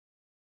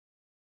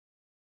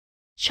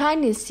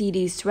Chinese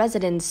cities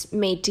residents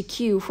made to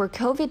queue for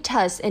COVID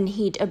tests in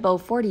heat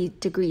above 40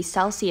 degrees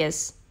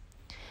Celsius.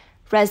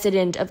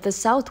 Residents of the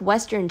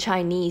southwestern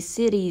Chinese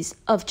cities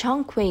of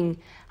Chongqing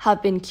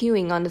have been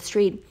queuing on the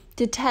street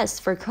to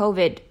test for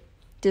COVID,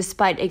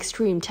 despite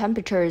extreme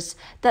temperatures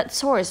that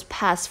soared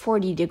past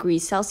 40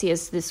 degrees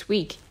Celsius this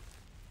week.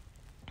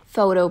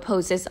 Photo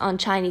posts on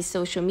Chinese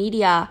social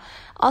media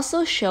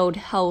also showed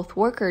health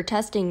workers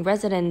testing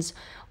residents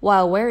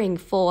while wearing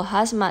full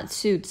hazmat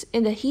suits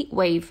in the heat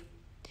wave.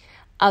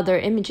 Other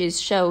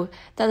images show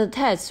that the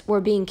tests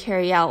were being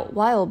carried out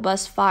while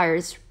bus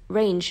fires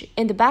raged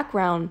in the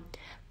background,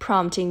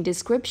 prompting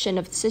description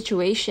of the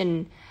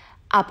situation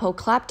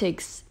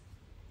apocalyptic.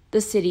 The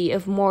city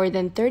of more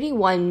than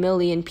 31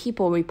 million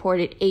people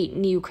reported 8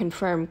 new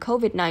confirmed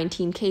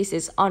COVID-19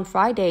 cases on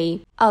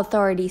Friday.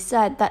 Authorities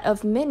said that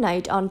of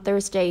midnight on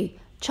Thursday,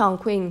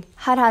 Chongqing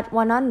had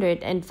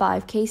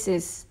 105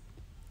 cases.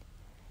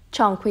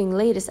 Chongqing's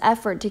latest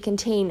effort to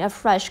contain a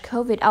fresh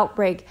COVID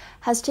outbreak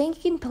has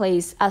taken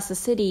place as the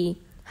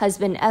city has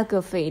been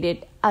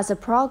aggravated as a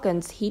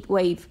prolonged heat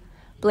wave,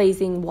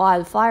 blazing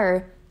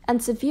wildfire,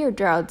 and severe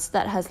droughts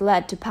that has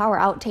led to power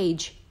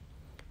outage.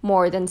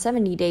 More than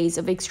 70 days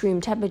of extreme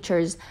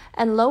temperatures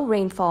and low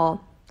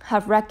rainfall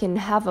have wreaked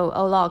havoc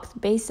along the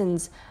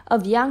basins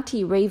of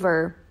Yangtze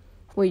River,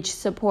 which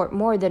support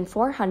more than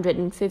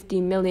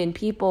 450 million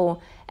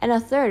people and a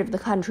third of the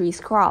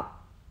country's crop.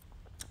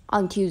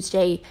 On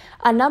Tuesday,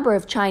 a number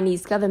of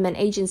Chinese government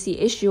agencies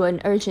issued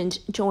an urgent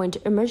joint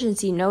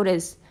emergency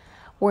notice,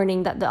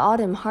 warning that the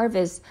autumn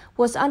harvest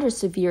was under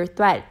severe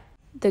threat.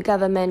 The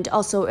government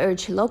also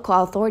urged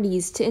local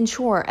authorities to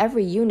ensure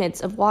every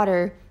unit of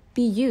water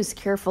be used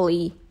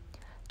carefully.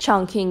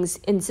 Chongqing's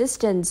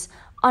insistence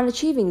on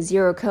achieving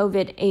zero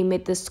COVID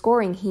amid the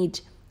scorching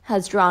heat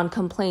has drawn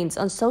complaints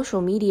on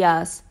social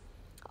media.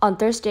 On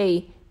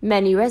Thursday,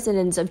 many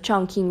residents of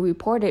Chongqing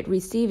reported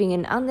receiving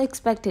an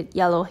unexpected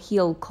yellow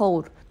heel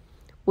cold,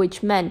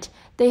 which meant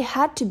they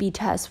had to be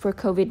tested for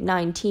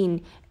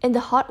COVID-19 in the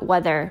hot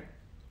weather.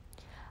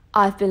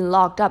 "I've been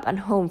locked up at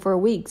home for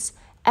weeks.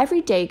 Every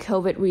day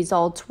COVID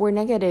results were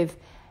negative,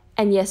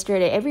 and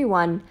yesterday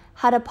everyone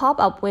had a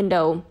pop-up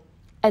window,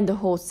 and the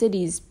whole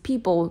city's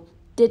people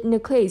did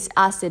nucleic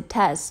acid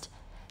test.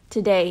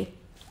 Today,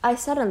 I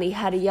suddenly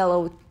had a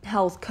yellow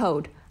health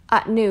code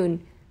at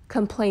noon,"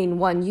 complained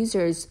one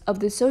user of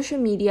the social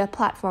media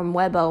platform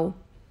Weibo.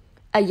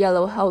 A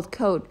yellow health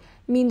code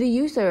means the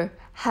user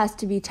has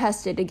to be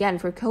tested again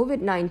for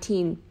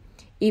COVID-19,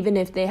 even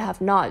if they have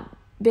not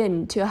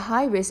been to a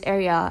high-risk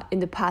area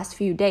in the past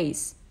few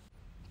days.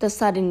 The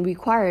sudden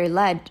require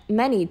led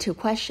many to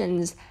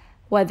questions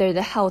whether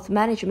the health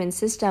management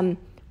system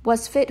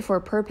was fit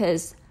for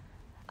purpose.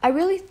 "I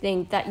really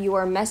think that you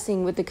are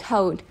messing with the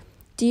code.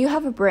 Do you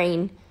have a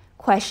brain?"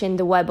 questioned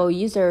the Weibo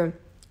user,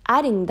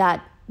 adding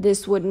that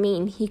this would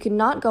mean he could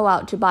not go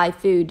out to buy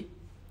food.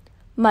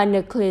 "My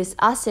nucleic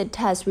acid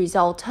test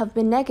results have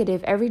been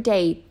negative every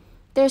day.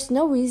 There's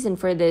no reason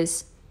for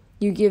this.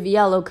 You give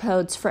yellow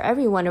codes for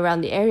everyone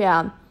around the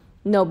area.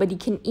 Nobody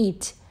can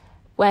eat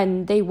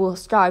when they will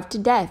starve to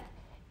death.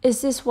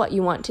 Is this what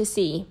you want to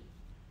see?"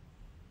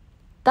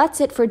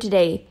 That's it for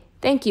today.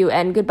 Thank you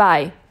and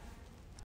goodbye.